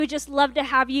We'd just love to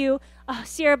have you.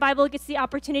 Sierra Bible gets the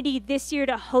opportunity this year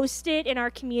to host it in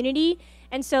our community.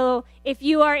 And so if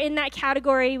you are in that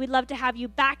category, we'd love to have you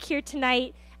back here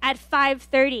tonight at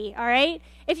 5:30, all right?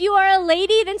 If you are a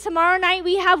lady, then tomorrow night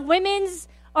we have women's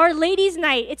or ladies'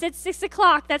 night. It's at 6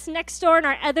 o'clock. That's next door in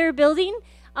our other building.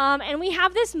 And we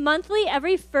have this monthly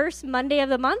every first Monday of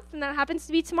the month, and that happens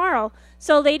to be tomorrow.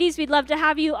 So ladies, we'd love to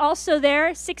have you also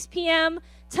there, 6 p.m.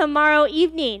 tomorrow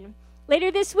evening.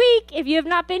 Later this week, if you have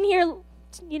not been here,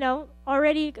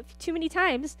 already too many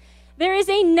times, there is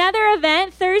another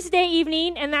event Thursday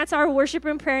evening, and that's our worship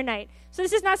and prayer night. So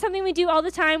this is not something we do all the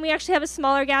time. We actually have a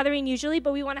smaller gathering usually,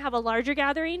 but we want to have a larger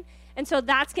gathering. And so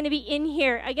that's going to be in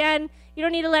here. Again, you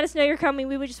don't need to let us know you're coming.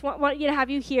 We would just want you to have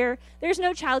you here. There's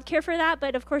no childcare for that,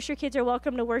 but of course your kids are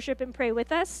welcome to worship and pray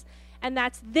with us. And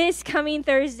that's this coming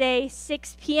Thursday,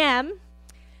 6 p.m.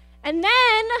 And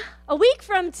then a week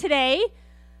from today,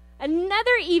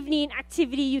 another evening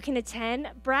activity you can attend.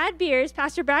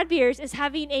 Pastor Brad Beers, is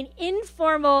having an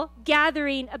informal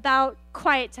gathering about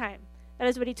quiet time. That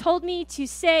is what he told me to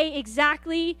say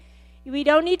exactly. We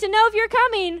don't need to know if you're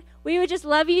coming. We would just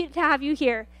love you to have you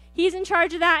here. He's in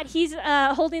charge of that. He's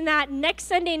holding that next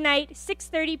Sunday night,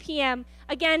 6:30 p.m.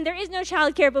 Again, there is no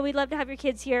childcare, but we'd love to have your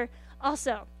kids here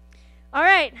also. All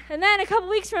right, and then a couple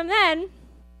weeks from then,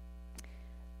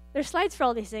 there's slides for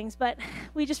all these things, but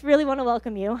we just really want to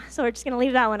welcome you, so we're just going to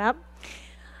leave that one up.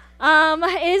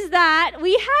 Is that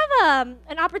we have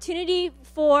an opportunity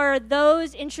for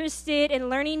those interested in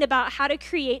learning about how to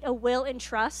create a will and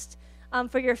trust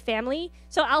for your family.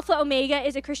 So Alpha Omega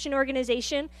is a Christian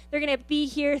organization. They're going to be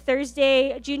here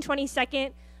Thursday, June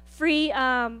 22nd, free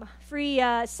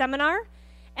seminar,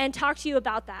 and talk to you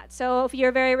about that. So if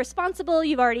you're very responsible,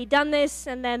 you've already done this,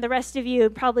 and then the rest of you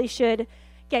probably should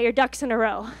get your ducks in a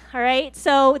row, all right?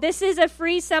 So this is a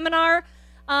free seminar,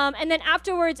 and then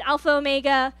afterwards, Alpha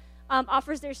Omega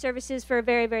offers their services for a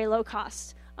very, very low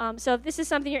cost. So if this is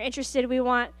something you're interested in, we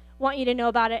want you to know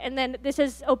about it. And then this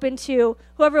is open to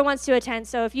whoever wants to attend.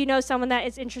 So if you know someone that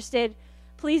is interested,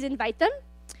 please invite them.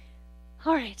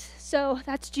 All right, so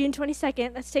that's June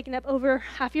 22nd. That's taken up over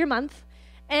half your month.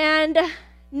 And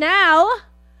now,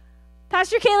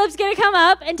 Pastor Caleb's going to come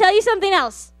up and tell you something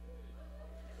else.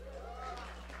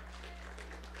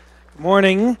 Good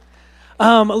morning.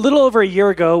 A little over a year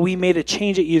ago, we made a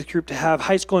change at youth group to have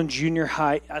high school and junior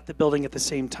high at the building at the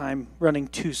same time, running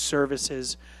two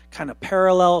services, kind of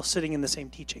parallel, sitting in the same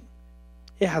teaching.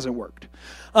 It hasn't worked.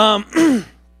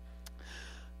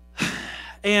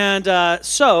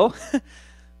 So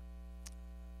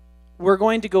we're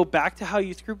going to go back to how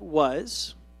youth group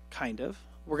was, kind of.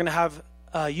 We're going to have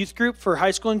a youth group for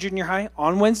high school and junior high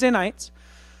on Wednesday nights.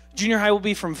 Junior high will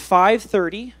be from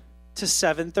 5:30 to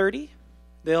 7:30.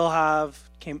 They'll have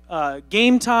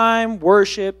game time,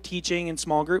 worship, teaching in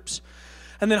small groups.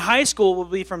 And then high school will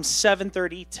be from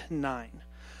 7:30 to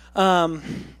 9.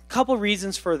 Couple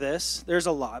reasons for this. There's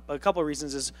a lot, but a couple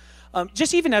reasons is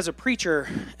just even as a preacher,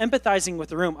 empathizing with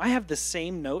the room, I have the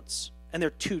same notes, and they're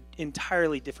two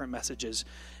entirely different messages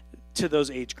to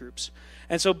those age groups.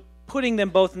 And so putting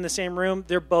them both in the same room,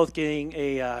 they're both getting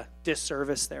a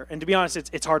disservice there. And to be honest,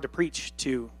 it's hard to preach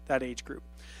to that age group.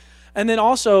 And then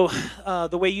also,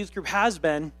 the way youth group has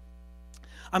been,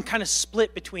 I'm kind of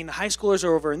split between the high schoolers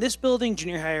are over in this building,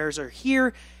 junior hires are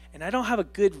here, and I don't have a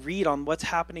good read on what's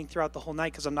happening throughout the whole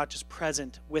night because I'm not just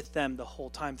present with them the whole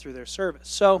time through their service.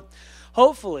 So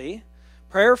hopefully,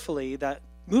 prayerfully, that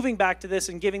moving back to this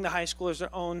and giving the high schoolers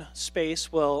their own space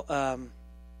will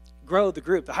grow the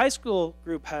group. The high school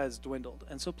group has dwindled,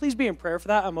 and so please be in prayer for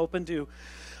that. I'm open to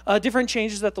different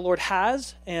changes that the Lord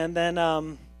has, and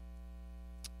then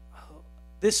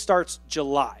this starts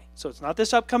July, so it's not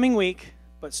this upcoming week,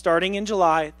 but starting in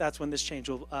July, that's when this change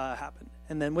will happen.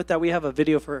 And then with that, we have a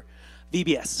video for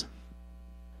VBS.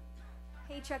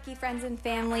 Hey, Truckee friends and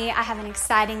family, I have an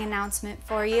exciting announcement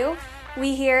for you.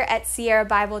 We here at Sierra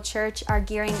Bible Church are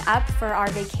gearing up for our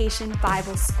Vacation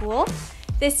Bible School.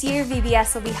 This year,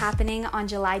 VBS will be happening on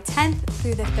July 10th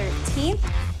through the 13th,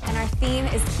 and our theme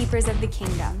is Keepers of the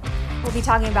Kingdom. We'll be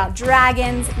talking about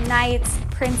dragons, knights,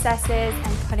 princesses,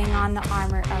 and putting on the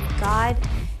armor of God,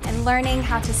 and learning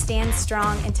how to stand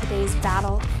strong in today's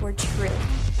battle for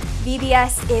truth.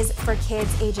 VBS is for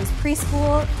kids ages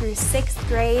preschool through 6th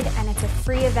grade, and it's a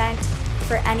free event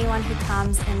for anyone who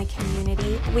comes in the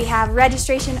community. We have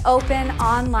registration open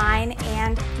online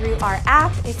and through our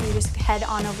app. If you just head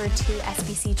on over to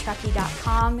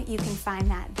sbctruckee.com, you can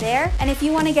find that there. And if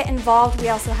you want to get involved, we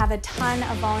also have a ton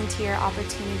of volunteer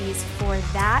opportunities for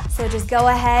that. So just go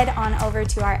ahead on over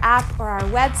to our app or our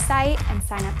website and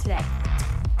sign up today.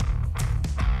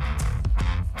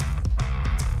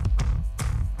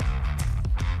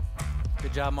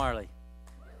 Good job, Marley.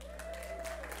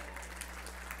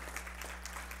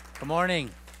 Good morning.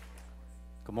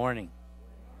 Good morning.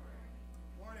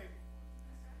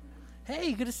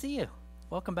 Hey, good to see you.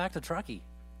 Welcome back to Truckee,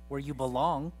 where you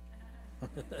belong.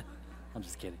 I'm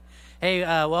just kidding. Hey,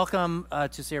 welcome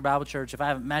to Sierra Bible Church. If I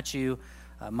haven't met you,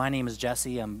 my name is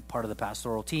Jesse. I'm part of the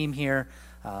pastoral team here.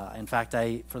 In fact,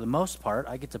 for the most part,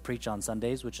 I get to preach on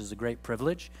Sundays, which is a great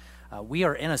privilege. We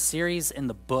are in a series in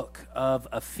the book of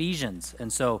Ephesians.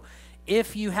 And so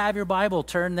if you have your Bible,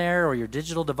 turn there, or your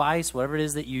digital device, whatever it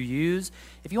is that you use.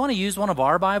 If you want to use one of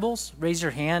our Bibles, raise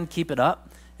your hand, keep it up,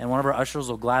 and one of our ushers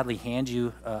will gladly hand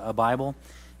you a Bible.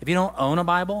 If you don't own a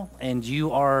Bible and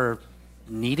you are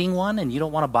needing one and you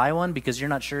don't want to buy one because you're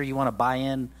not sure you want to buy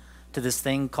in to this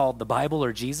thing called the Bible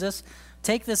or Jesus,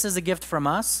 take this as a gift from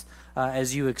us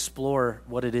as you explore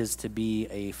what it is to be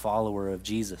a follower of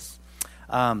Jesus.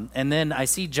 And then I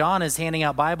see John is handing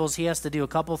out Bibles. He has to do a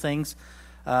couple things.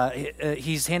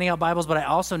 He's handing out Bibles, but I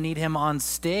also need him on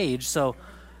stage. So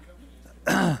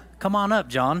come on up,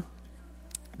 John.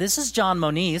 This is John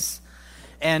Moniz.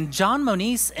 And John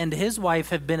Moniz and his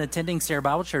wife have been attending Sierra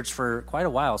Bible Church for quite a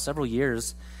while, several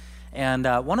years. And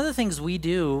one of the things we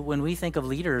do when we think of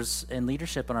leaders and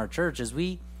leadership in our church is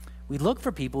we look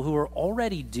for people who are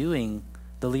already doing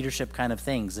the leadership kind of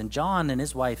things. And John and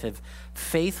his wife have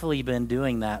faithfully been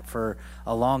doing that for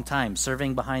a long time,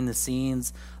 serving behind the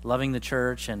scenes, loving the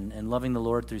church and loving the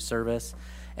Lord through service.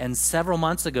 And several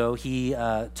months ago, he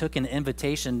took an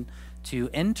invitation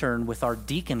to intern with our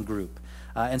deacon group.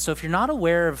 And so if you're not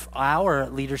aware of our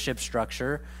leadership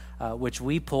structure, which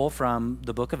we pull from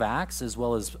the book of Acts as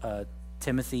well as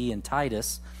Timothy and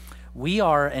Titus, we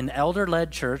are an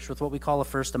elder-led church with what we call a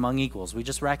first among equals. We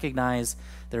just recognize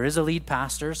there is a lead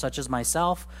pastor, such as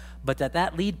myself, but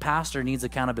that lead pastor needs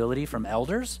accountability from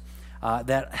elders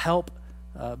that help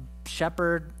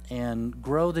shepherd and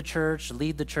grow the church,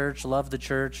 lead the church, love the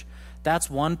church. That's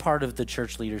one part of the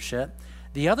church leadership.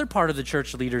 The other part of the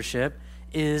church leadership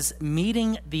is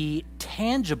meeting the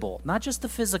tangible, not just the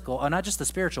physical, not just the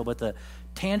spiritual, but the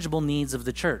tangible needs of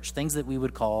the church, things that we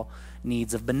would call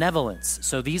needs of benevolence.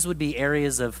 So these would be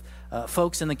areas of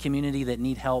folks in the community that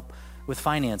need help with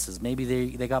finances.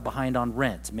 Maybe they got behind on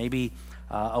rent. Maybe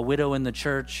a widow in the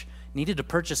church needed to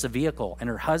purchase a vehicle, and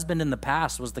her husband in the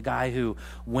past was the guy who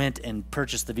went and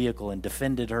purchased the vehicle and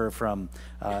defended her from,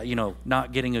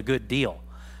 not getting a good deal.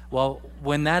 Well,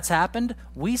 when that's happened,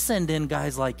 we send in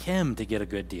guys like him to get a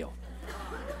good deal.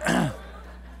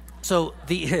 So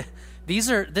this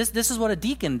is what a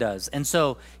deacon does. And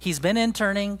so he's been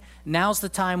interning. Now's the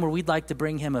time where we'd like to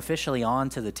bring him officially on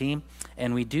to the team.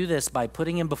 And we do this by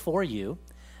putting him before you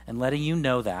and letting you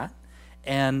know that.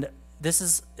 And it's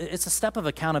a step of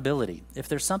accountability. If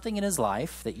there's something in his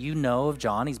life that you know of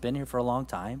John, he's been here for a long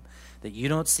time, that you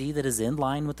don't see that is in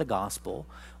line with the gospel,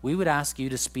 we would ask you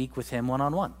to speak with him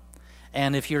one-on-one.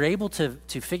 And if you're able to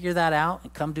figure that out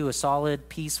and come to a solid,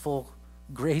 peaceful,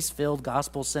 grace-filled,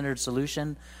 gospel-centered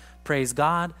solution, praise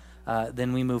God,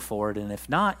 then we move forward. And if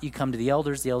not, you come to the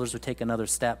elders. The elders would take another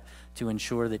step to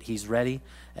ensure that he's ready,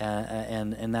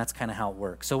 and that's kind of how it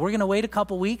works. So we're going to wait a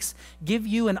couple weeks, give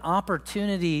you an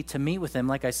opportunity to meet with him.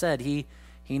 Like I said, he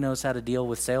knows how to deal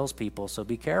with salespeople, so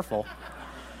be careful.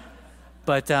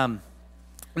 But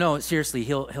no, seriously,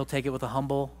 he'll take it with a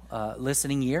humble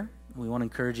listening ear. We want to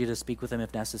encourage you to speak with him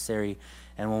if necessary,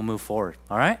 and we'll move forward.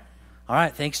 All right? All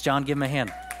right, thanks, John. Give him a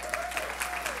hand.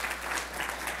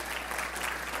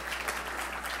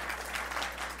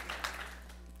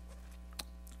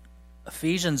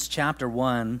 Ephesians chapter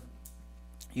 1,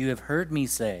 you have heard me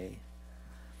say,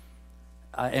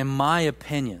 in my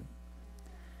opinion,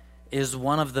 is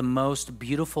one of the most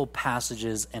beautiful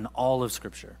passages in all of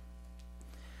Scripture.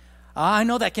 I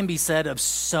know that can be said of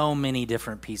so many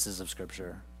different pieces of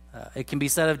Scripture. It can be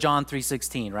said of John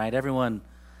 3:16, right? Everyone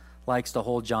likes to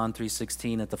hold John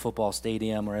 3:16 at the football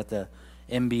stadium or at the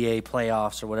NBA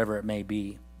playoffs or whatever it may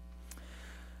be.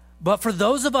 But for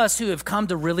those of us who have come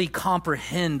to really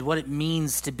comprehend what it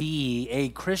means to be a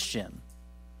Christian,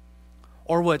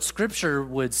 or what Scripture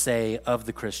would say of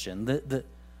the Christian,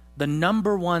 the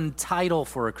number one title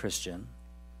for a Christian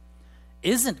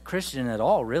isn't Christian at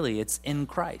all, really. It's in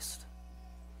Christ.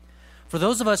 For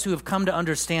those of us who have come to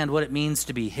understand what it means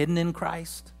to be hidden in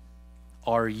Christ,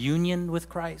 our union with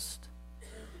Christ,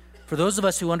 for those of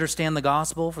us who understand the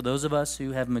gospel, for those of us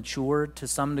who have matured to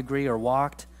some degree or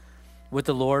walked with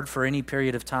the Lord for any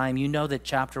period of time, you know that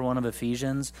chapter 1 of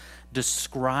Ephesians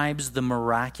describes the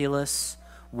miraculous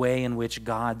way in which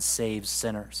God saves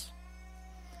sinners.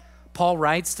 Paul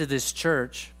writes to this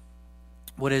church,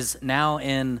 what is now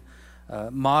in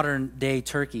modern-day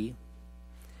Turkey,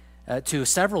 to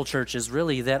several churches,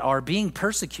 really, that are being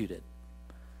persecuted.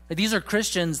 These are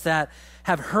Christians that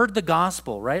have heard the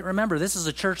gospel, right? Remember, this is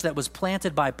a church that was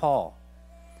planted by Paul.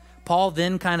 Paul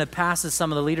then kind of passes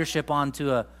some of the leadership on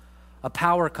to a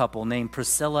power couple named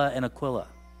Priscilla and Aquila.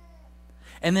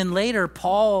 And then later,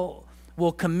 Paul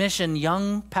will commission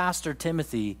young Pastor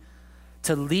Timothy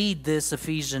to lead this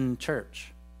Ephesian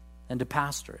church and to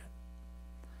pastor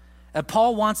it.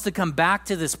 Paul wants to come back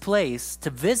to this place to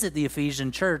visit the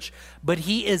Ephesian church, but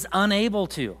he is unable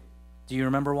to. Do you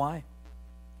remember why?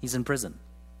 He's in prison.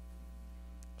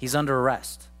 He's under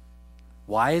arrest.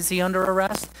 Why is he under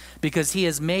arrest? Because he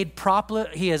has made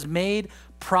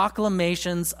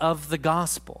proclamations of the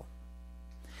gospel.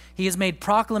 He has made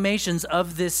proclamations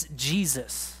of this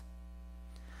Jesus,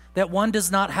 that one does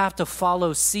not have to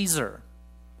follow Caesar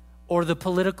or the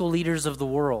political leaders of the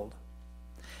world.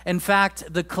 In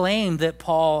fact, the claim that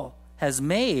Paul has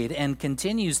made and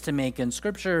continues to make in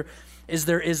Scripture is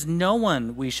there is no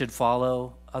one we should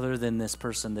follow other than this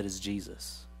person that is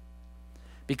Jesus.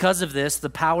 Because of this, the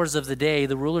powers of the day,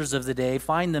 the rulers of the day,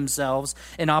 find themselves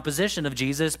in opposition of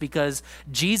Jesus because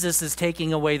Jesus is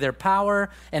taking away their power,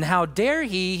 and how dare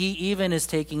he even is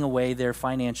taking away their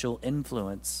financial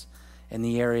influence in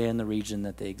the area and the region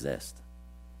that they exist.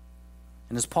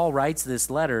 And as Paul writes this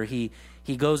letter, he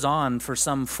goes on for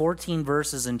some 14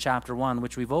 verses in chapter 1,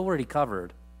 which we've already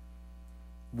covered.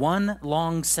 One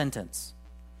long sentence.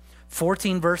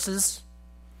 14 verses.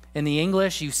 In the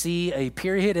English, you see a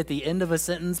period at the end of a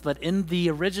sentence, but in the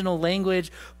original language,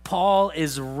 Paul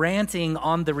is ranting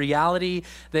on the reality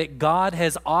that God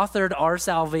has authored our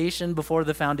salvation before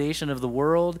the foundation of the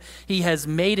world. He has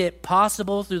made it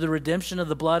possible through the redemption of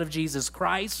the blood of Jesus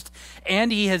Christ,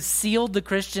 and he has sealed the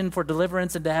Christian for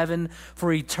deliverance into heaven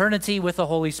for eternity with the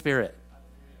Holy Spirit.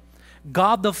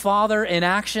 God the Father in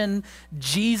action,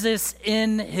 Jesus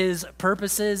in his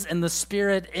purposes, and the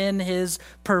Spirit in his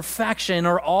perfection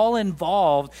are all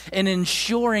involved in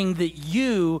ensuring that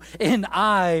you and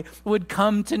I would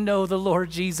come to know the Lord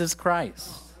Jesus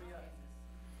Christ.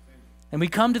 And we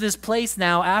come to this place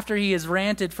now after he has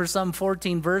ranted for some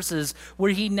 14 verses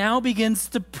where he now begins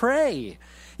to pray.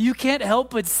 You can't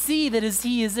help but see that as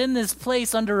he is in this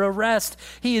place under arrest,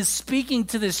 he is speaking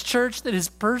to this church that is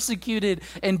persecuted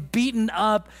and beaten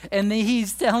up, and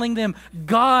he's telling them,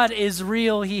 God is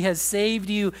real. He has saved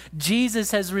you.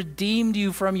 Jesus has redeemed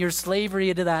you from your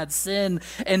slavery to that sin,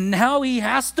 and now he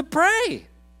has to pray.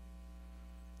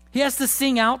 He has to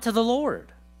sing out to the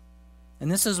Lord.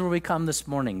 And this is where we come this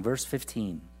morning, verse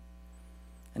 15.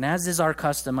 And as is our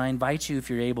custom, I invite you,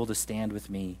 if you're able, to stand with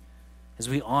me as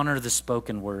we honor the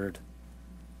spoken word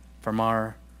from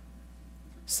our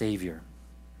Savior.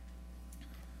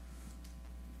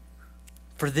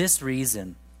 For this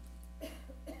reason,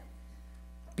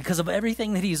 because of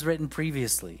everything that he's written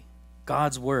previously,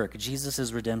 God's work,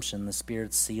 Jesus' redemption, the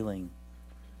Spirit's sealing,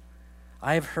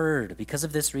 I have heard, because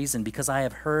of this reason, because I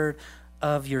have heard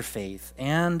of your faith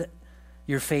and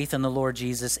your faith in the Lord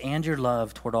Jesus and your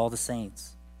love toward all the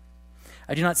saints.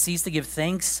 I do not cease to give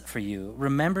thanks for you,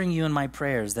 remembering you in my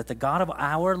prayers, that the God of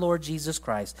our Lord Jesus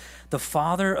Christ, the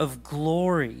Father of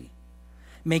glory,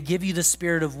 may give you the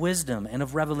spirit of wisdom and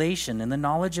of revelation and the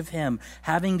knowledge of him,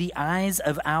 having the eyes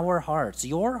of our hearts,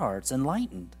 your hearts,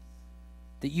 enlightened,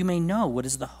 that you may know what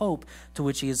is the hope to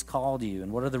which he has called you,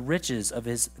 and what are the riches of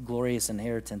his glorious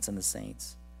inheritance in the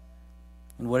saints.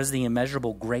 And what is the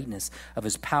immeasurable greatness of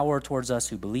his power towards us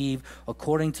who believe,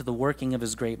 according to the working of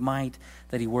his great might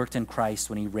that he worked in Christ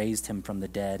when he raised him from the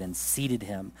dead and seated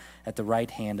him at the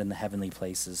right hand in the heavenly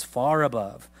places, far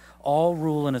above all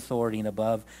rule and authority and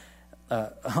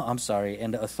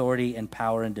and authority and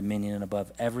power and dominion and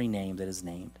above every name that is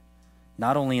named,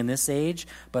 not only in this age,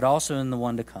 but also in the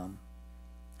one to come.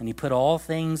 And he put all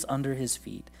things under his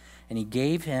feet, and he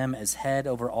gave him as head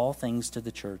over all things to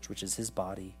the church, which is his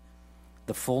body,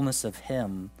 the fullness of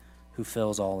him who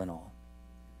fills all in all.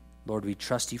 Lord, we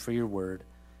trust you for your word,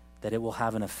 that it will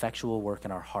have an effectual work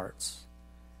in our hearts,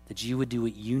 that you would do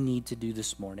what you need to do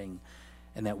this morning,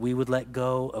 and that we would let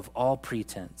go of all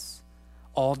pretense,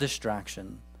 all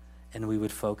distraction, and we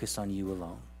would focus on you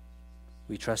alone.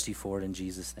 We trust you for it in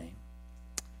Jesus' name.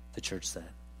 The church said,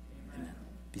 Amen.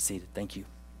 Be seated. Thank you.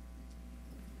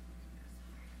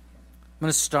 I'm going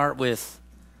to start with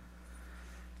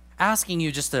asking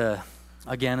you just a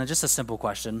simple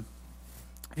question.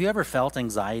 Have you ever felt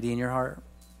anxiety in your heart?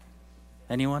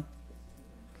 Anyone?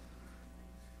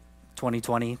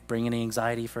 2020 bring any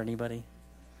anxiety for anybody?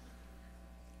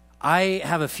 I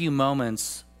have a few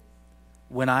moments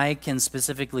when I can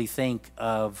specifically think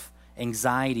of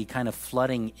anxiety kind of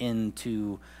flooding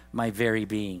into my very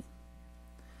being.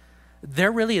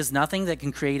 there really is nothing that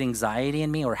can create anxiety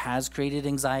in me or has created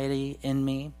anxiety in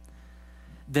me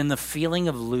than the feeling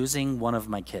of losing one of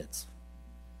my kids.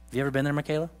 Have you ever been there,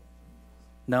 Michaela?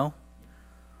 No?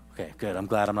 Okay, good. I'm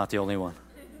glad I'm not the only one.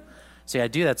 See, I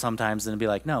do that sometimes and be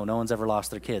like, no one's ever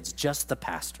lost their kids, just the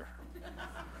pastor.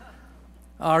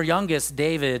 Our youngest,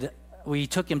 David, we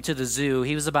took him to the zoo.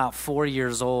 He was about 4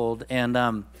 years old,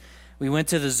 and we went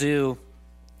to the zoo,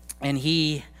 and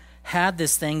he had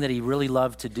this thing that he really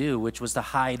loved to do, which was to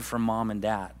hide from mom and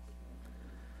dad.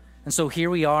 And so here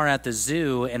we are at the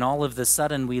zoo, and all of a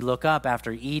sudden we look up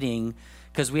after eating,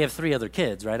 because we have 3 other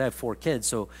kids, right? I have 4 kids.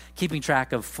 So keeping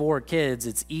track of 4 kids,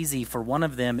 it's easy for one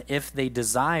of them, if they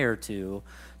desire to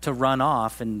run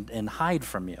off and hide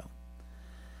from you.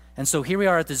 And so here we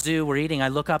are at the zoo, we're eating. I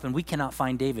look up and we cannot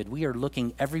find David. We are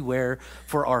looking everywhere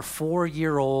for our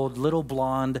 4-year-old little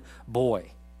blonde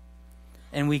boy.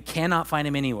 And we cannot find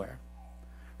him anywhere,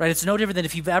 right? It's no different than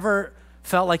if you've ever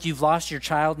felt like you've lost your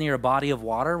child near a body of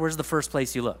water. Where's the first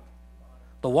place you look?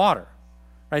 The water.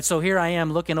 Right, so here I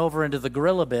am looking over into the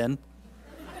gorilla bin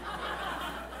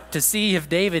to see if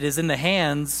David is in the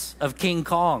hands of King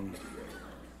Kong.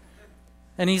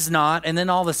 And he's not. And then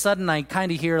all of a sudden I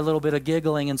kind of hear a little bit of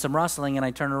giggling and some rustling, and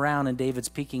I turn around and David's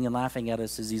peeking and laughing at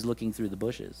us as he's looking through the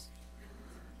bushes.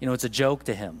 You know, it's a joke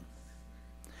to him.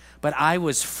 But I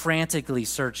was frantically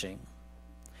searching,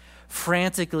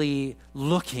 frantically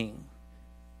looking.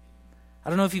 I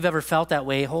don't know if you've ever felt that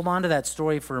way. Hold on to that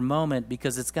story for a moment,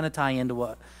 because it's going to tie into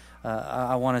what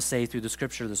I want to say through the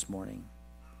scripture this morning.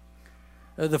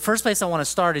 The first place I want to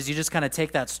start is you just kind of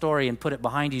take that story and put it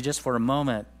behind you just for a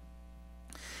moment.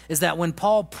 Is that when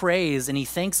Paul prays and he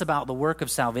thinks about the work of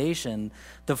salvation,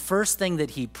 the first thing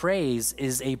that he prays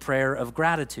is a prayer of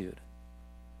gratitude.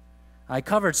 I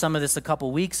covered some of this a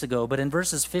couple weeks ago, but in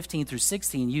verses 15 through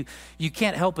 16, you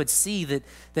can't help but see that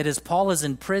as Paul is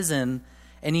in prison,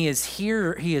 and he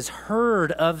has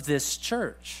heard of this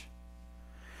church.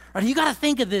 Right, you got to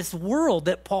think of this world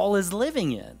that Paul is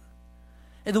living in.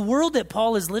 And the world that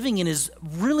Paul is living in is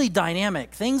really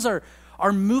dynamic. Things are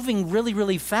moving really,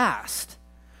 really fast.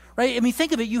 Right? I mean,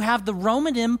 think of it. You have the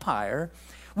Roman Empire,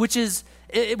 which is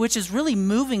really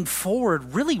moving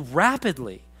forward really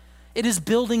rapidly. It is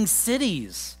building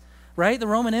cities. Right? The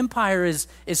Roman Empire is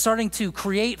starting to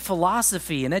create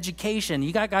philosophy and education.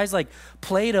 You got guys like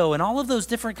Plato and all of those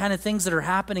different kind of things that are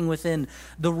happening within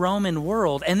the Roman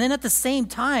world. And then at the same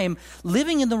time,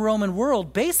 living in the Roman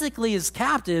world, basically as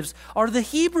captives, are the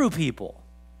Hebrew people.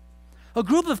 A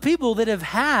group of people that have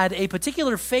had a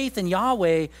particular faith in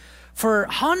Yahweh for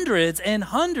hundreds and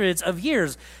hundreds of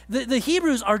years. The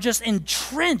Hebrews are just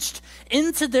entrenched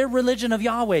into their religion of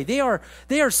Yahweh. They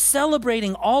are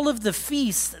celebrating all of the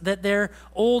feasts that their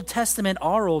Old Testament,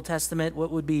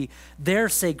 what would be their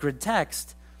sacred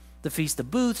text, the Feast of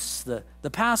Booths, the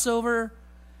Passover.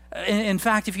 In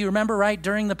fact, if you remember right,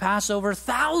 during the Passover,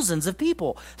 thousands of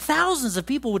people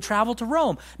would travel to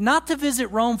Rome, not to visit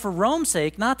Rome for Rome's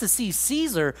sake, not to see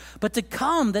Caesar, but to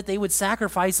come that they would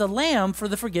sacrifice a lamb for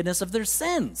the forgiveness of their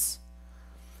sins.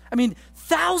 I mean,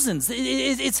 thousands.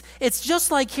 It's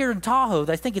just like here in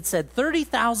Tahoe. I think it said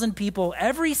 30,000 people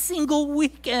every single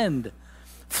weekend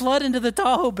flood into the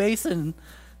Tahoe Basin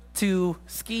to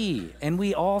ski, and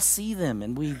we all see them,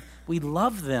 and we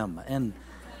love them,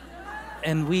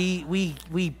 and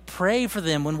we pray for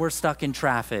them when we're stuck in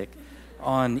traffic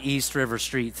on East River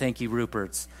Street. Thank you,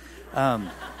 Rupert's.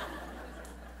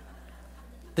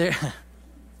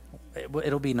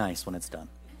 It'll be nice when it's done.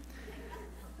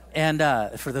 And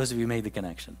for those of you who made the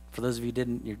connection. For those of you who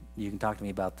didn't, you can talk to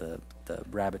me about the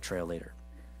rabbit trail later.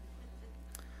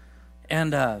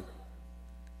 And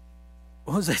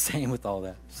what was I saying with all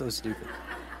that? So stupid.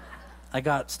 I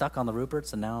got stuck on the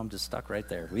Rupert's, and now I'm just stuck right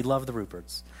there. We love the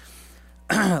Rupert's.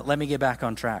 Let me get back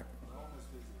on track.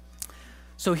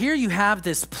 So here you have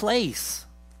this place.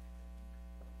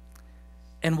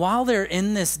 And while they're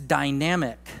in this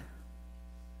dynamic,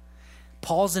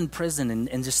 Paul's in prison,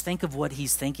 and just think of what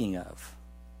he's thinking of.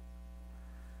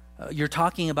 You're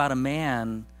talking about a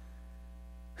man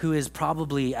who is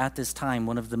probably at this time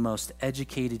one of the most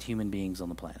educated human beings on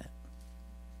the planet.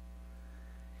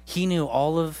 He knew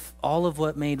all of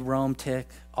what made Rome tick,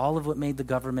 all of what made the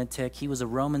government tick. He was a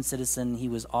Roman citizen. He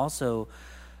was also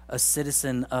a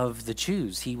citizen of the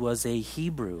Jews. He was a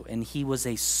Hebrew, and he was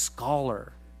a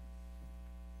scholar.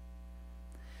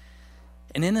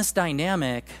 And in this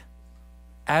dynamic,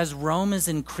 as Rome is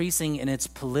increasing in its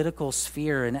political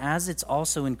sphere, and as it's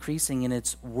also increasing in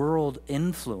its world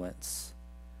influence,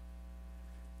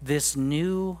 this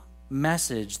new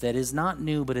message that is not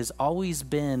new but has always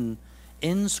been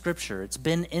in Scripture, it's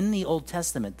been in the Old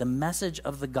Testament, the message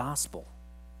of the gospel,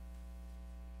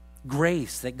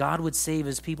 grace, that God would save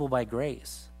his people by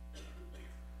grace.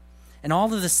 And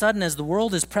all of a sudden, as the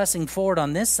world is pressing forward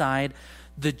on this side,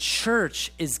 the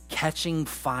church is catching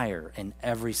fire in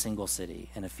every single city,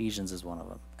 and Ephesians is one of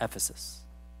them, Ephesus.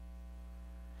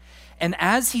 And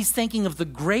as he's thinking of the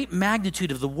great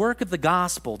magnitude of the work of the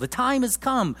gospel, the time has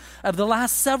come of the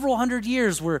last several hundred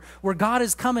years where God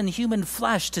has come in human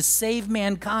flesh to save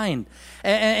mankind.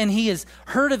 And he has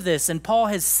heard of this, and Paul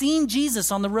has seen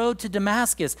Jesus on the road to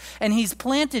Damascus, and he's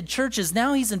planted churches.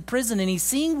 Now he's in prison, and he's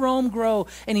seeing Rome grow,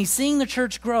 and he's seeing the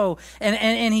church grow,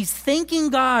 and he's thanking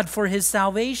God for his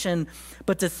salvation.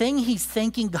 But the thing he's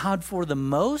thanking God for the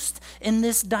most in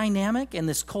this dynamic, in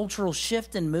this cultural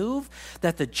shift and move,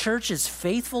 that the church is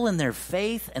faithful in their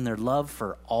faith and their love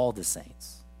for all the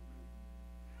saints.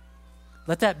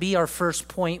 Let that be our first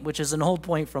point, which is an old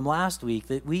point from last week,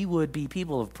 that we would be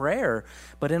people of prayer,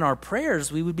 but in our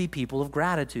prayers we would be people of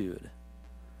gratitude.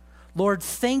 Lord,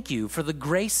 thank you for the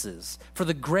graces, for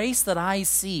the grace that I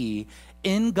see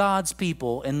in God's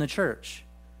people in the church.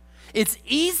 It's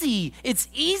easy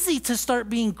to start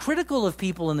being critical of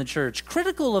people in the church,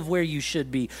 critical of where you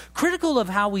should be, critical of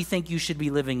how we think you should be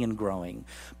living and growing.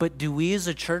 But do we as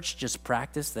a church just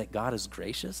practice that God is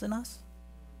gracious in us?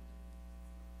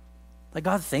 Like,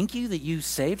 God, thank you that you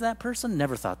saved that person.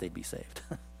 Never thought they'd be saved.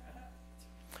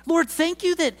 Lord, thank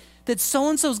you that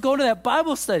so-and-so's go to that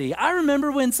Bible study. I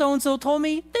remember when so-and-so told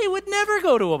me they would never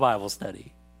go to a Bible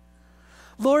study.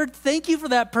 Lord, thank you for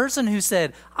that person who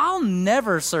said, I'll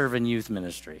never serve in youth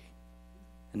ministry.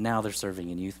 And now they're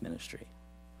serving in youth ministry.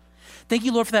 Thank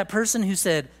you, Lord, for that person who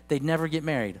said they'd never get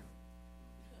married.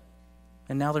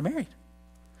 And now they're married.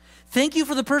 Thank you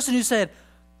for the person who said,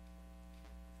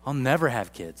 I'll never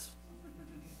have kids.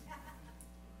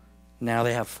 Now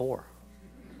they have 4.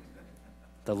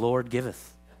 The Lord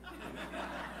giveth.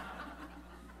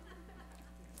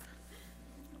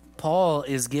 Paul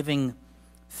is giving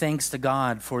thanks to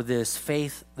God for this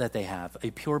faith that they have,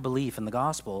 a pure belief in the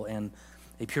gospel and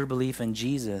a pure belief in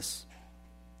Jesus.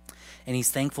 And he's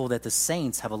thankful that the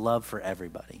saints have a love for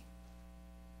everybody.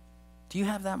 Do you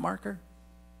have that marker?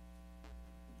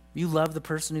 You love the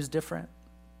person who's different?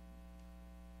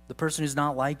 The person who's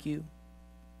not like you?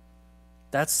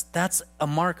 That's a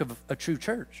mark of a true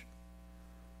church.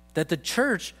 That the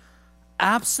church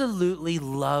absolutely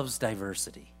loves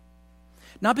diversity.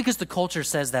 Not because the culture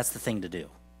says that's the thing to do.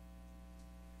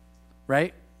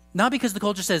 Right? Not because the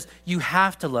culture says you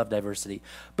have to love diversity,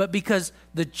 but because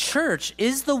the church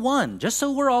is the one, just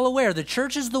so we're all aware, the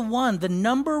church is the one, the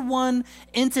number one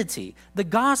entity. The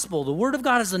gospel, the word of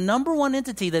God is the number one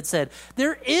entity that said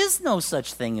there is no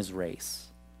such thing as race.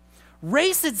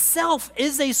 Race itself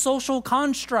is a social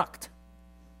construct.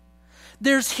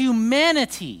 There's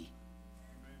humanity.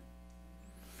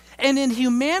 And in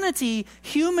humanity,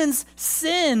 humans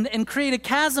sin and create a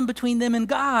chasm between them and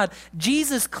God.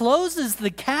 Jesus closes the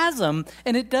chasm,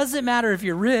 and it doesn't matter if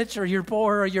you're rich or you're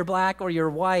poor or you're black or you're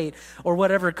white or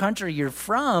whatever country you're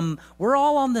from. We're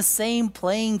all on the same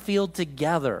playing field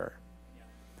together.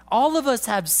 All of us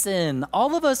have sin.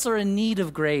 All of us are in need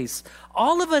of grace.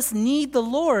 All of us need the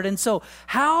Lord. And so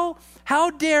how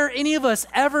dare any of us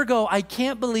ever go, I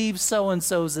can't believe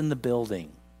so-and-so's in the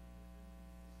building?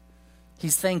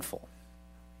 He's thankful.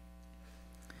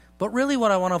 But really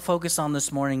what I want to focus on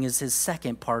this morning is his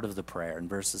second part of the prayer in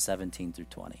verses 17 through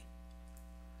 20.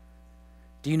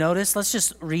 Do you notice? Let's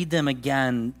just read them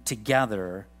again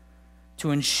together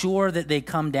to ensure that they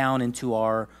come down into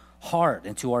our heart,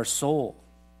 into our soul.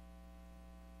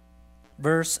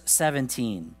 Verse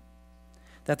 17.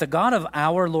 That the God of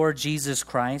our Lord Jesus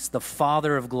Christ, the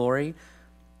Father of glory,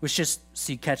 which just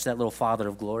so you catch that little Father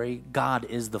of glory, God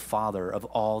is the Father of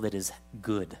all that is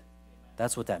good.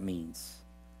 That's what that means.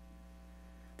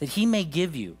 That he may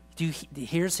give you.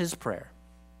 Here's his prayer.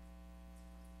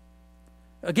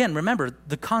 Again, remember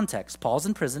the context. Paul's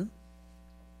in prison.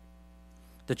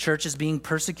 The church is being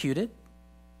persecuted.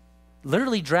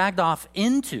 Literally dragged off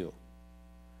into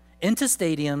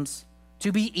stadiums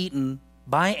to be eaten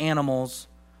by animals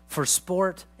for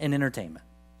sport and entertainment.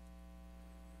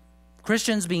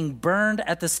 Christians being burned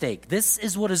at the stake. This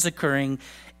is what is occurring,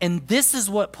 and this is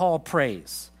what Paul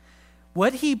prays.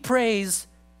 What he prays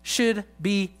should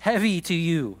be heavy to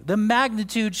you. The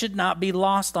magnitude should not be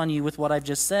lost on you with what I've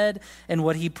just said and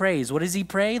what he prays. What does he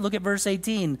pray? Look at verse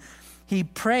 18. He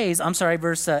prays,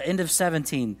 end of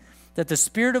 17, that the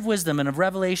spirit of wisdom and of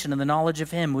revelation and the knowledge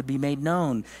of him would be made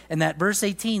known. And that verse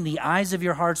 18, the eyes of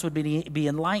your hearts would be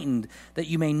enlightened, that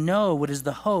you may know what is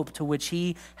the hope to which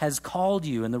he has called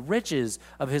you and the riches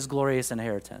of his glorious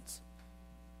inheritance.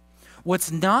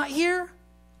 What's not here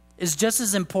is just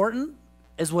as important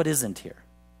as what isn't here.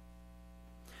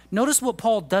 Notice what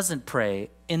Paul doesn't pray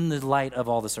in the light of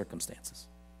all the circumstances.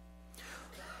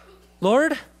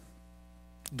 Lord,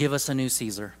 give us a new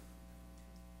Caesar.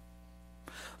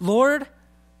 Lord,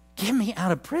 get me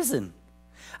out of prison.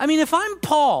 I mean, if I'm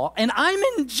Paul and I'm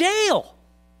in jail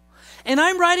and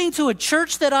I'm writing to a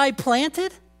church that I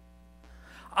planted,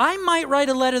 I might write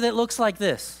a letter that looks like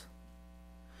this.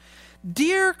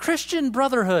 Dear Christian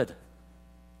Brotherhood,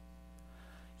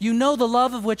 you know the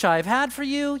love of which I have had for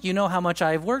you, you know how much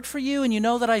I have worked for you, and you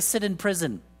know that I sit in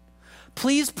prison.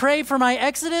 Please pray for my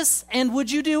exodus, and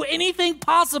would you do anything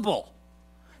possible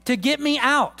to get me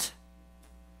out?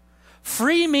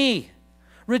 Free me.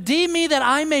 Redeem me that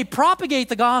I may propagate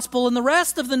the gospel in the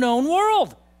rest of the known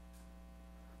world.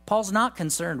 Paul's not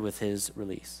concerned with his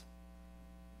release.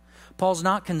 Paul's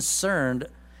not concerned,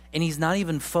 and he's not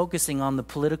even focusing on the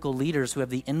political leaders who have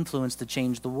the influence to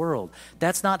change the world.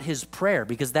 That's not his prayer,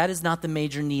 because that is not the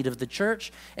major need of the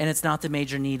church, and it's not the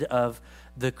major need of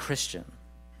the Christian.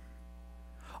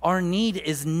 Our need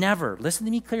is never, listen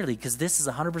to me clearly, because this is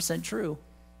 100% true.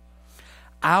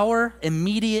 Our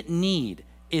immediate need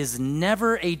is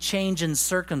never a change in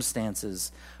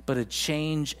circumstances, but a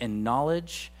change in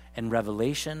knowledge and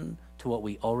revelation to what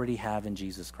we already have in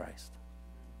Jesus Christ.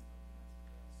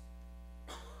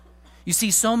 You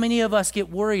see, so many of us get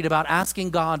worried about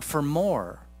asking God for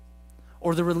more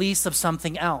or the release of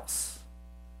something else.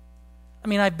 I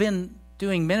mean, I've been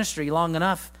doing ministry long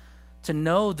enough to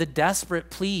know the desperate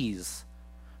pleas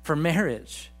for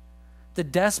marriage, the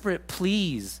desperate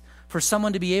pleas for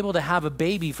someone to be able to have a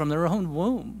baby from their own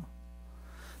womb,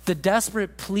 the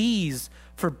desperate pleas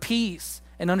for peace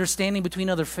and understanding between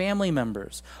other family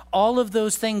members. All of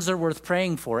those things are worth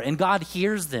praying for, and God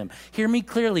hears them. Hear me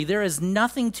clearly. There is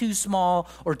nothing too small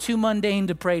or too mundane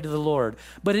to pray to the Lord,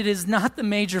 but it is not the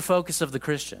major focus of the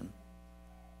Christian.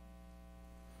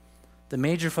 The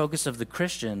major focus of the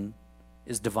Christian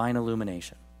is divine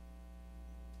illumination.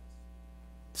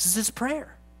 This is his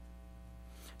prayer.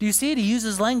 Do you see it? He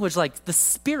uses language like the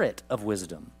spirit of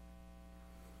wisdom,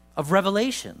 of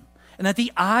revelation, and that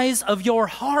the eyes of your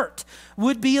heart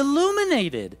would be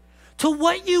illuminated to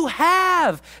what you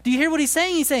have. Do you hear what he's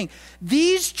saying? He's saying,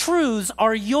 these truths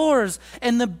are yours,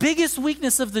 and the biggest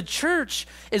weakness of the church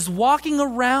is walking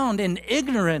around in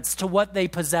ignorance to what they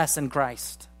possess in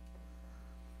Christ.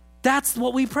 That's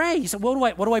what we pray. He said,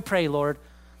 what do I pray, Lord?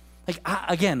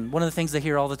 Again, one of the things I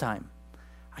hear all the time,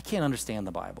 I can't understand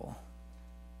the Bible.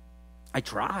 I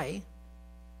try.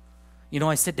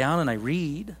 I sit down and I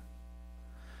read.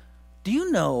 Do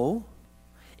you know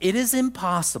it is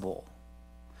impossible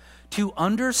to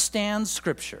understand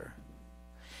Scripture,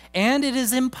 and it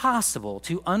is impossible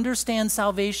to understand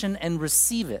salvation and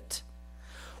receive it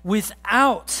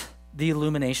without the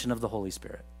illumination of the Holy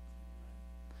Spirit?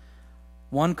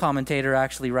 One commentator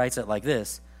actually writes it like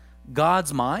this: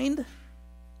 God's mind,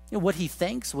 what he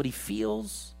thinks, what he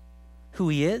feels, who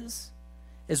he is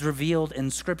revealed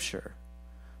in Scripture,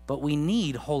 but we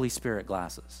need Holy Spirit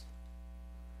glasses.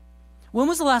 When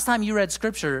was the last time you read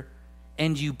Scripture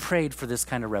and you prayed for this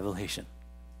kind of revelation?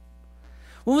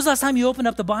 When was the last time you opened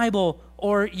up the Bible,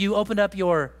 or you opened up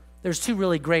there's two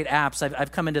really great apps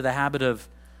I've come into the habit of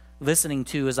listening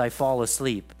to as I fall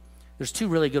asleep. There's two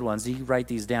really good ones. You can write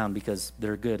these down because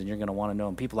they're good and you're going to want to know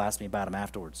them. People ask me about them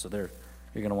afterwards, so you're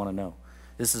going to want to know.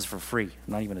 This is for free.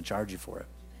 I'm not even going to charge you for it.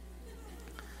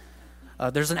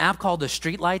 There's an app called the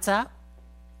Streetlights app,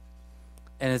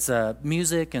 and it's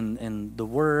music and the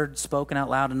word spoken out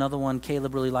loud. Another one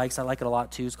Caleb really likes, I like it a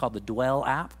lot too, it's called the Dwell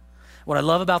app. What I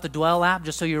love about the Dwell app,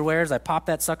 just so you're aware, is I pop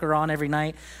that sucker on every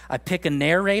night. I pick a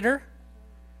narrator,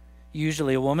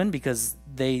 usually a woman, because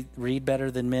they read better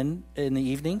than men in the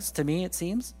evenings, to me it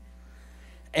seems.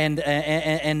 And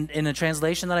in a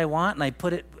translation that I want,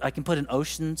 and I can put in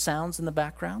ocean sounds in the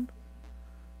background.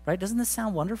 Right? Doesn't this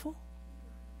sound wonderful?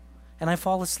 And I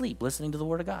fall asleep listening to the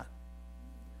Word of God.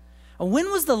 And when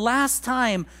was the last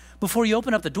time before you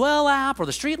opened up the Dwell app or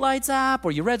the Streetlights app,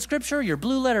 or you read Scripture, your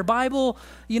Blue Letter Bible,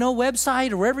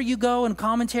 website, or wherever you go in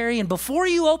commentary, and before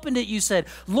you opened it, you said,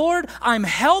 Lord, I'm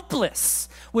helpless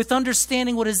with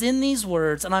understanding what is in these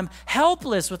words, and I'm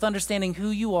helpless with understanding who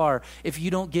you are if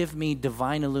you don't give me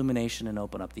divine illumination and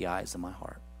open up the eyes of my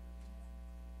heart.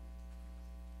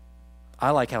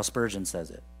 I like how Spurgeon says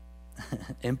it.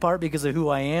 In part because of who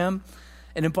I am,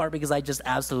 and in part because I just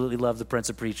absolutely love the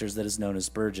Prince of Preachers that is known as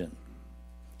Spurgeon.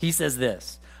 He says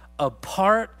this: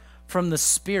 apart from the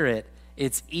Spirit,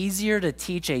 it's easier to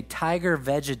teach a tiger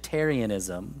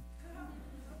vegetarianism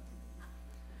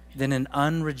than an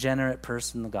unregenerate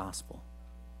person the gospel.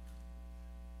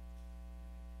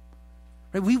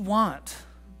 Right? We want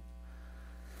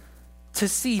to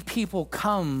see people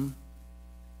come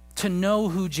to know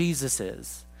who Jesus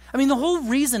is. I mean, the whole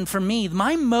reason for me,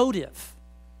 my motive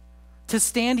to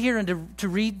stand here and to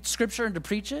read Scripture and to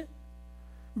preach it,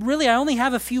 really, I only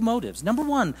have a few motives. Number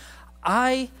one,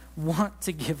 I want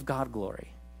to give God glory.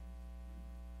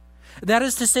 That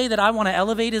is to say that I want to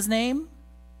elevate his name.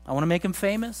 I want to make him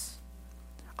famous.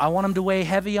 I want him to weigh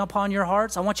heavy upon your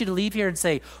hearts. I want you to leave here and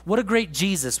say, what a great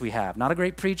Jesus we have. Not a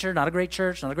great preacher, not a great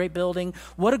church, not a great building.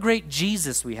 What a great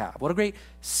Jesus we have. What a great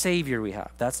Savior we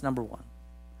have. That's number one.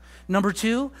 Number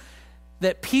two,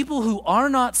 that people who are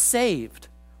not saved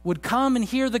would come and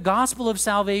hear the gospel of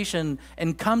salvation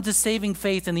and come to saving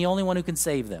faith in the only one who can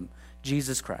save them,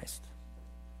 Jesus Christ.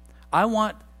 I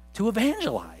want to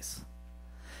evangelize.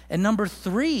 And number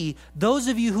three, those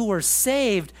of you who are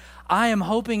saved, I am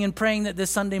hoping and praying that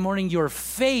this Sunday morning your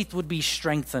faith would be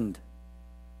strengthened.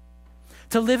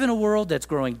 To live in a world that's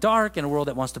growing dark, in a world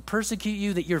that wants to persecute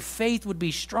you, that your faith would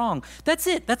be strong. That's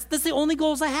it. That's the only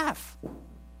goals I have.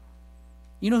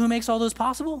 You know who makes all those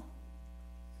possible?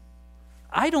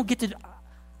 I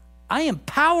am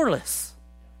powerless.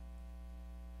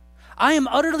 I am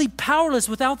utterly powerless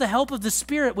without the help of the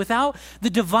Spirit, without the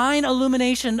divine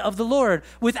illumination of the Lord,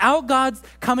 without God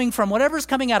coming from whatever's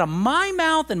coming out of my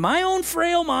mouth and my own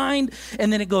frail mind,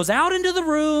 and then it goes out into the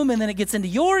room, and then it gets into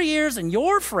your ears and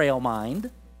your frail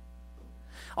mind,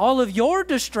 all of your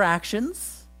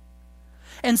distractions,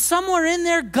 and somewhere in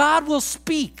there, God will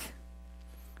speak.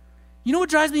 You know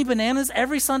what drives me bananas?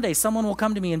 Every Sunday, someone will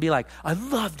come to me and be like, I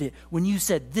loved it when you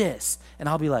said this. And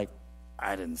I'll be like,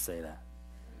 I didn't say that.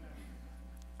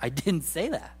 I didn't say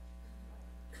that.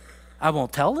 I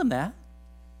won't tell them that.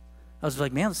 I was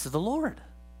like, man, this is the Lord.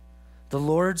 The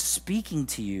Lord's speaking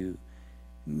to you,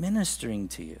 ministering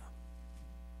to you.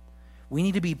 We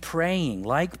need to be praying,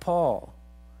 like Paul,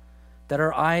 that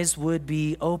our eyes would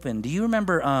be open. Do you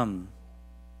remember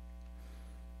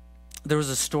there was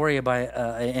a story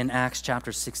in Acts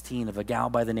chapter 16 of a gal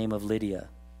by the name of Lydia.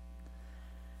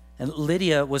 And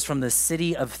Lydia was from the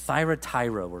city of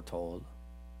Thyatira, we're told.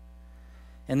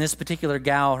 And this particular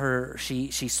gal,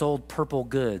 she sold purple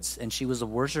goods, and she was a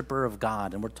worshiper of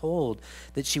God. And we're told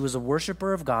that she was a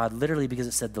worshiper of God literally because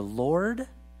it said the Lord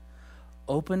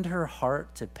opened her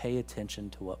heart to pay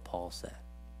attention to what Paul said.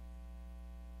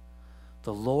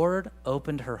 The Lord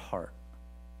opened her heart.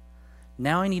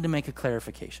 Now I need to make a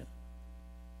clarification.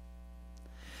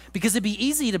 Because it'd be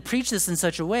easy to preach this in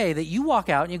such a way that you walk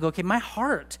out and you go, okay, my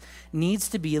heart needs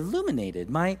to be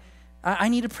illuminated. I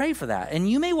need to pray for that.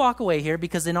 And you may walk away here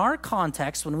because in our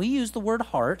context, when we use the word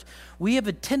heart, we have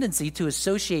a tendency to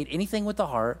associate anything with the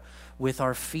heart with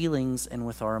our feelings and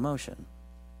with our emotion.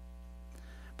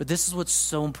 But this is what's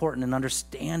so important in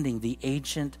understanding the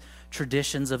ancient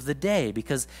traditions of the day,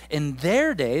 because in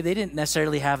their day, they didn't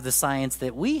necessarily have the science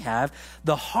that we have.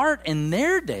 The heart in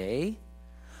their day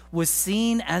was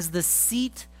seen as the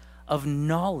seat of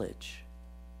knowledge,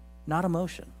 not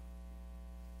emotion.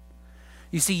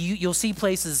 You see, you'll see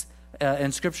places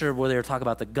in Scripture where they're talking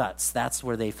about the guts. That's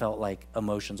where they felt like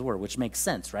emotions were, which makes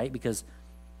sense, right? Because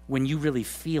when you really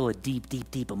feel a deep,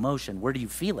 deep, deep emotion, where do you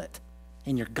feel it?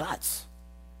 In your guts,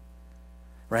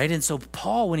 right? And so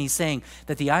Paul, when he's saying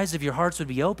that the eyes of your hearts would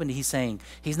be opened, he's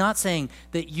not saying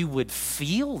that you would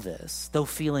feel this, though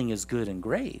feeling is good and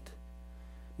great.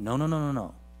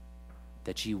 No.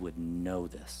 That you would know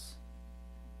this.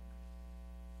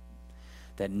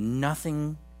 That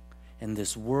nothing in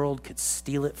this world could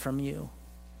steal it from you.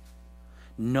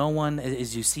 No one,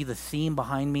 as you see the theme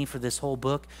behind me for this whole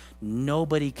book,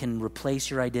 nobody can replace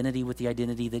your identity with the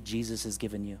identity that Jesus has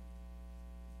given you.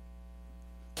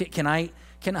 Can I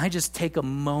just take a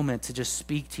moment to just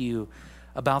speak to you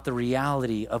about the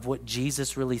reality of what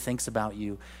Jesus really thinks about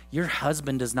you? Your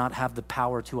husband does not have the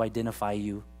power to identify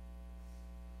you.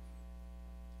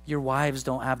 Your wives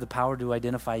don't have the power to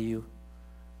identify you.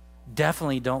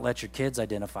 Definitely don't let your kids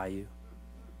identify you.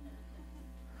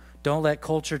 Don't let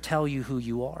culture tell you who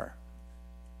you are.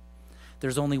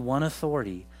 There's only one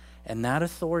authority, and that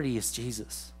authority is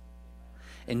Jesus.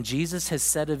 And Jesus has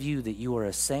said of you that you are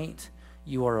a saint,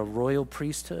 you are a royal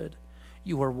priesthood,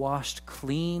 you are washed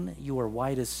clean, you are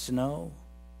white as snow.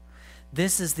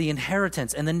 This is the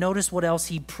inheritance. And then notice what else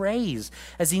he prays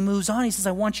as he moves on. He says,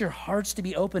 I want your hearts to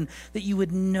be open, that you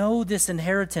would know this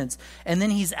inheritance. And then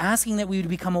he's asking that we would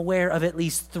become aware of at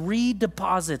least 3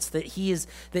 deposits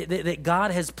that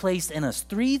God has placed in us.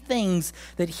 3 things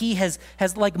that he has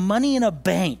like money in a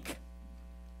bank.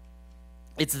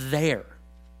 It's there.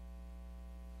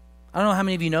 I don't know how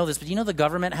many of you know this, but you know the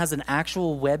government has an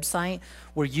actual website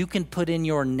where you can put in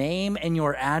your name and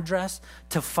your address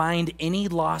to find any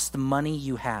lost money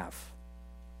you have.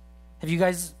 Are you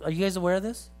guys aware of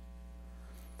this?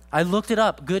 I looked it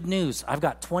up. Good news. I've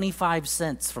got 25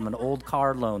 cents from an old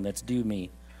car loan that's due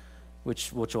me,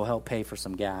 which will help pay for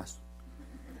some gas.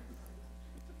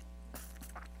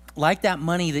 Like that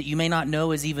money that you may not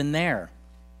know is even there.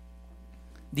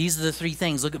 These are the three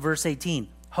things. Look at verse 18.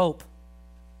 Hope.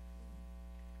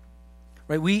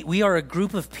 Right? We are a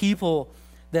group of people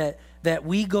that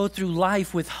we go through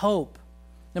life with hope.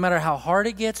 No matter how hard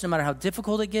it gets, no matter how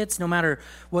difficult it gets, no matter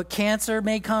what cancer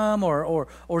may come or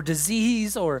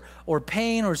disease or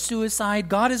pain or suicide,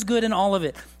 God is good in all of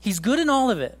it. He's good in all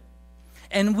of it.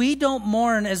 And we don't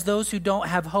mourn as those who don't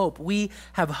have hope. We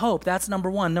have hope. That's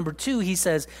number one. Number two, he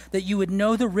says that you would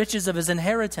know the riches of his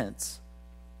inheritance.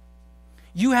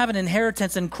 You have an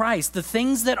inheritance in Christ. The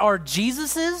things that are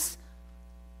Jesus's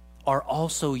are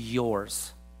also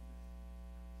yours.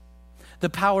 The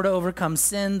power to overcome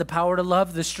sin, the power to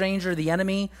love the stranger, the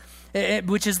enemy,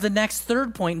 which is the next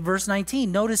third point in verse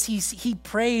 19. Notice he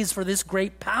prays for this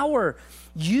great power.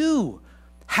 You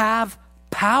have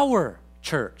power,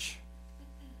 church.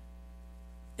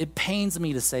 It pains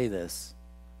me to say this.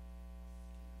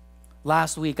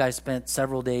 Last week, I spent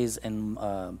several days in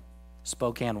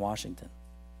Spokane, Washington,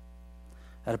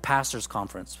 at a pastor's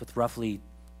conference with roughly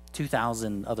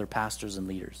 2,000 other pastors and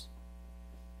leaders.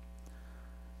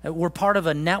 We're part of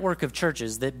a network of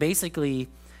churches that basically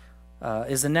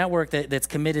is a network that's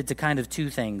committed to kind of two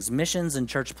things: missions and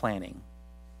church planning,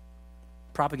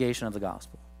 propagation of the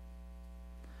gospel.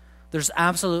 There's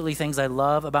absolutely things I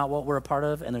love about what we're a part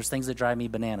of, and there's things that drive me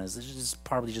bananas. This is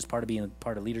probably just part of being a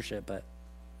part of leadership, but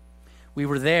we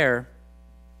were there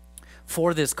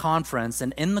for this conference,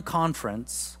 and in the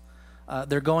conference,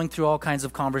 they're going through all kinds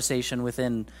of conversation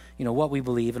within, what we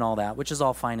believe and all that, which is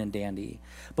all fine and dandy.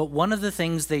 But one of the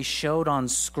things they showed on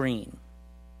screen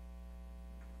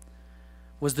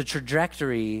was the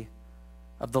trajectory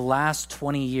of the last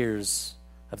 20 years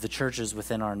of the churches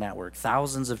within our network,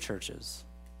 thousands of churches.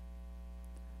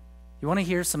 You want to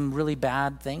hear some really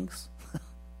bad things?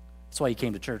 That's why you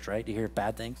came to church, right? To hear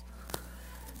bad things?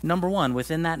 Number one,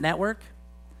 within that network,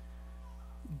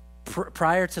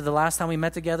 prior to the last time we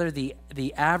met together,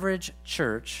 the average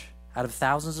church out of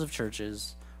thousands of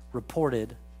churches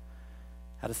reported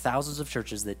out of thousands of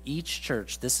churches that each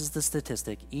church, this is the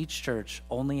statistic, each church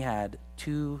only had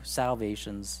 2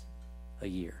 salvations a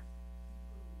year.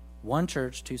 One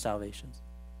church, 2 salvations.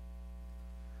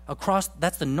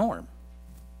 That's the norm.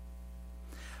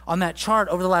 On that chart,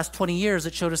 over the last 20 years,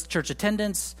 it showed us church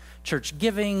attendance, church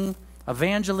giving,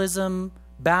 evangelism,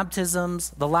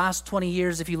 baptisms. The last 20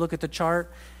 years, if you look at the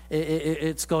chart,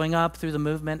 it's going up through the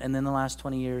movement, and then the last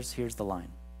 20 years, here's the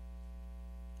line.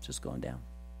 It's just going down.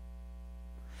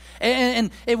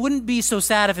 And it wouldn't be so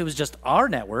sad if it was just our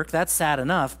network. That's sad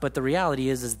enough, but the reality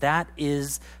is that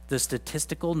is the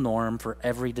statistical norm for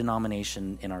every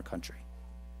denomination in our country.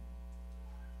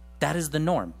 That is the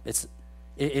norm.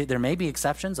 There may be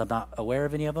exceptions. I'm not aware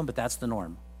of any of them, but that's the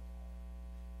norm.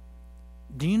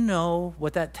 Do you know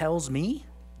what that tells me?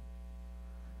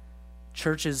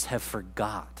 Churches have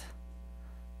forgot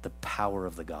the power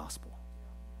of the gospel.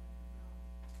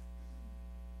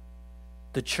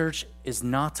 The church is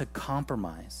not to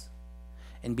compromise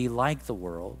and be like the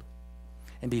world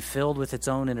and be filled with its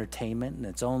own entertainment and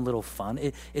its own little fun.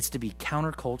 It's to be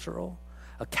countercultural,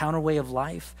 a counter way of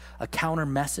life, a counter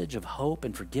message of hope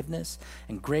and forgiveness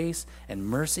and grace and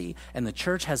mercy. And the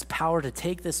church has power to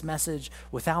take this message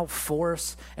without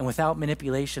force and without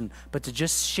manipulation, but to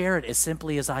just share it as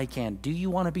simply as I can. Do you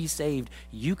want to be saved?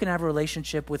 You can have a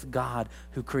relationship with God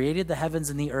who created the heavens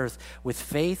and the earth with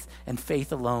faith and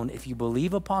faith alone. If you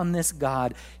believe upon this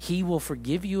God, he will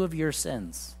forgive you of your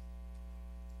sins.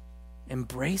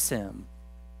 Embrace him.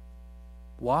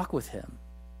 Walk with him.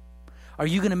 Are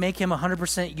you going to make him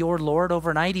 100% your Lord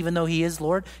overnight, even though he is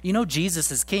Lord? You know Jesus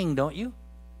is king, don't you?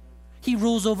 He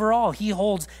rules over all. He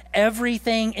holds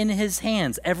everything in his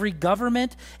hands. Every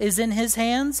government is in his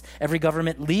hands. Every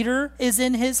government leader is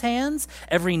in his hands.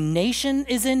 Every nation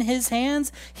is in his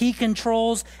hands. He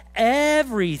controls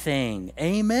everything.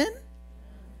 Amen?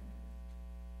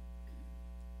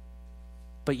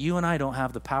 But you and I don't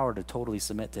have the power to totally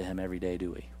submit to him every day,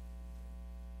 do we?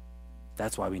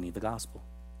 That's why we need the gospel.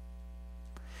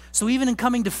 So even in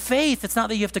coming to faith, it's not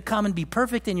that you have to come and be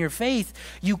perfect in your faith.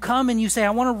 You come and you say,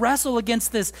 I want to wrestle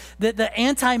against this, the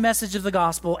anti-message of the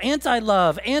gospel,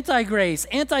 anti-love, anti-grace,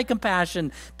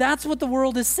 anti-compassion. That's what the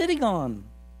world is sitting on.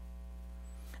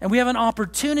 And we have an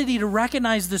opportunity to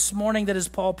recognize this morning that as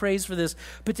Paul prays for this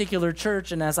particular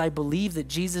church, and as I believe that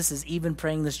Jesus is even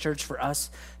praying this church for us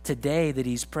today, that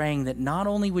he's praying that not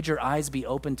only would your eyes be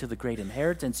open to the great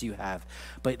inheritance you have,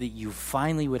 but that you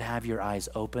finally would have your eyes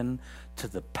open to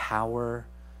the power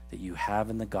that you have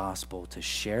in the gospel to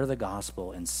share the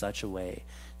gospel in such a way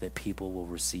that people will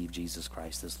receive Jesus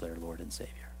Christ as their Lord and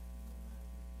Savior.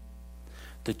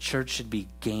 The church should be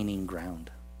gaining ground,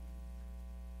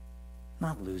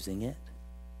 not losing it.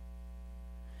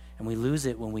 And we lose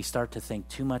it when we start to think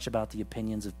too much about the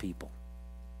opinions of people.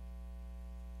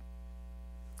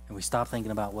 And we stop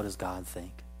thinking about, what does God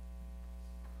think?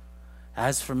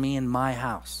 As for me and my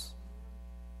house,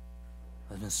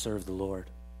 I'm going to serve the Lord.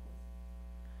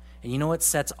 And you know what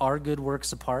sets our good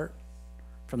works apart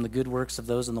from the good works of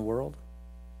those in the world?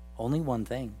 Only one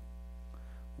thing.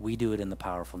 We do it in the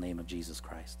powerful name of Jesus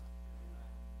Christ.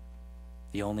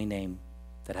 The only name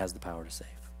that has the power to save.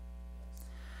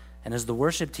 And as the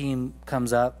worship team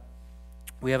comes up,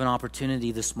 we have an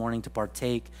opportunity this morning to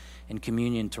partake in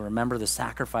communion, to remember the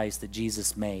sacrifice that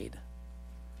Jesus made,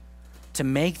 to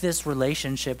make this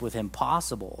relationship with him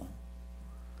possible,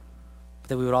 but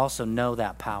that we would also know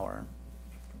that power.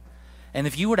 And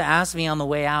if you were to ask me on the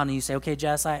way out and you say, okay,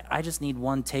 Jess, I just need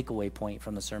one takeaway point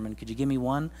from the sermon. Could you give me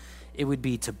one? It would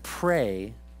be to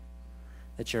pray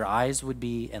that your eyes would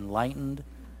be enlightened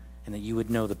and that you would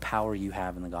know the power you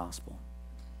have in the gospel.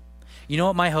 You know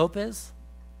what my hope is?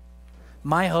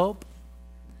 My hope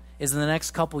is in the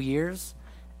next couple years,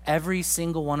 every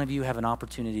single one of you have an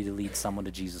opportunity to lead someone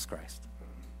to Jesus Christ.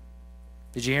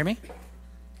 Did you hear me?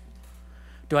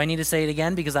 Do I need to say it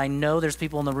again? Because I know there's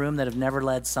people in the room that have never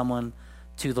led someone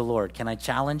to the Lord. Can I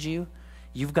challenge you?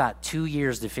 You've got 2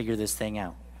 years to figure this thing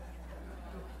out.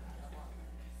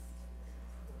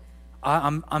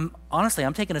 I'm honestly,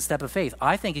 I'm taking a step of faith.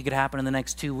 I think it could happen in the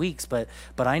next 2 weeks, but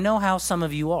I know how some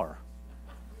of you are.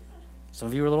 Some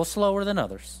of you are a little slower than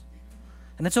others.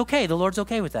 And it's okay. The Lord's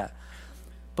okay with that.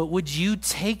 But would you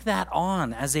take that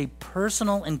on as a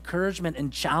personal encouragement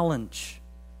and challenge?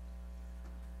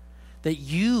 That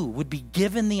you would be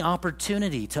given the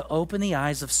opportunity to open the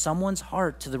eyes of someone's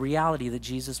heart to the reality that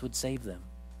Jesus would save them.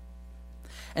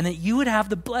 And that you would have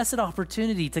the blessed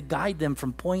opportunity to guide them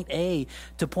from point A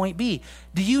to point B.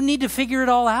 Do you need to figure it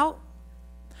all out?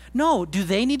 No. Do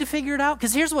they need to figure it out?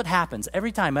 Because here's what happens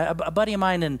every time. A buddy of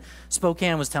mine in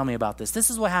Spokane was telling me about this. This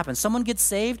is what happens. Someone gets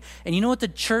saved, and you know what the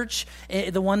church,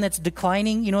 the one that's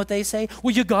declining, you know what they say?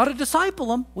 Well, you got to disciple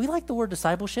them. We like the word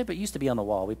discipleship. It used to be on the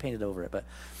wall. We painted over it, but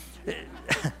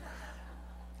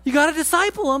you got to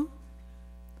disciple them.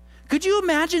 Could you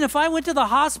imagine if I went to the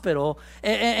hospital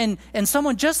and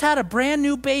someone just had a brand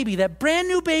new baby, that brand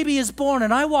new baby is born,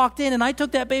 and I walked in and I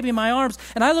took that baby in my arms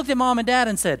and I looked at mom and dad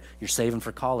and said, you're saving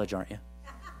for college, aren't you?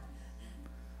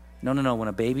 No. When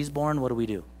a baby's born, what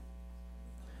do?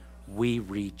 We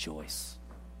rejoice.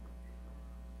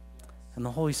 And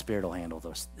the Holy Spirit will handle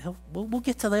those. We'll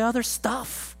get to the other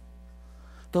stuff.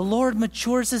 The Lord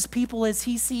matures his people as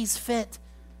he sees fit.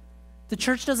 The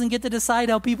church doesn't get to decide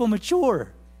how people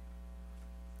mature.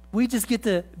 We just get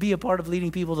to be a part of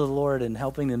leading people to the Lord and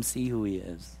helping them see who he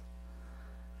is.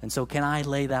 And so can I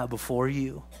lay that before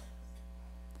you?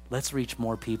 Let's reach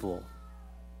more people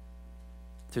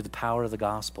through the power of the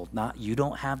gospel. You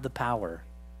don't have the power,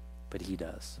 but he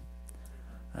does.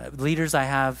 Leaders I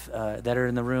have that are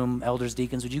in the room, elders,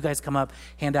 deacons, would you guys come up,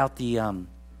 hand out the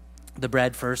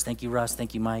bread first? Thank you, Russ.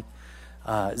 Thank you, Mike.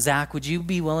 Zach, would you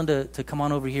be willing to come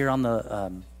on over here on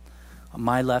the on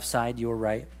my left side, your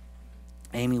right?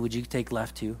 Amy, would you take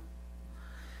left too?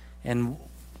 And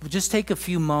we'll just take a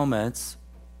few moments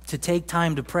to take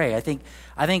time to pray. I think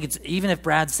it's, even if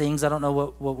Brad sings, I don't know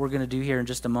what we're going to do here in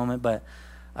just a moment, but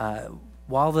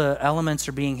while the elements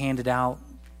are being handed out,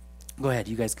 go ahead,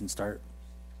 you guys can start.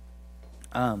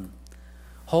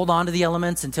 Hold on to the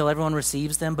elements until everyone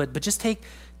receives them, but just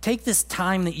take this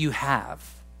time that you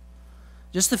have.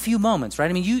 Just a few moments, right?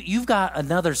 I mean, you've got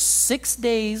another 6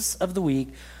 days of the week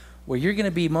where you're going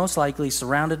to be most likely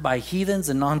surrounded by heathens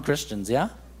and non-Christians, yeah?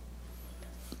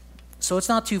 So it's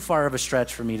not too far of a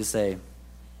stretch for me to say,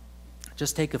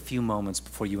 just take a few moments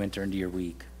before you enter into your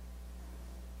week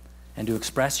and to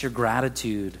express your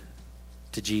gratitude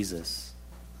to Jesus,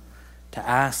 to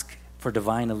ask for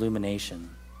divine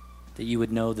illumination, that you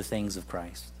would know the things of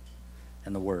Christ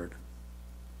and the Word,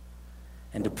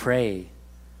 and to pray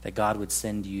that God would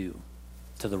send you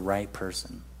to the right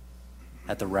person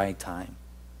at the right time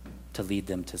to lead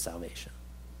them to salvation.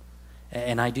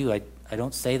 And I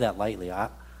don't say that lightly.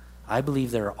 I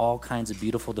believe there are all kinds of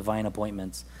beautiful divine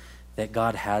appointments that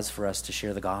God has for us to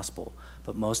share the gospel,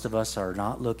 but most of us are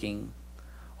not looking,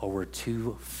 or we're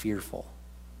too fearful.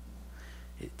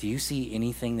 Do you see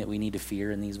anything that we need to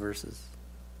fear in these verses?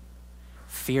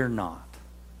 Fear not,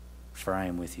 for I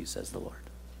am with you, says the Lord.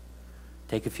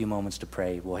 Take a few moments to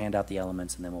pray. We'll hand out the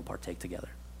elements and then we'll partake together.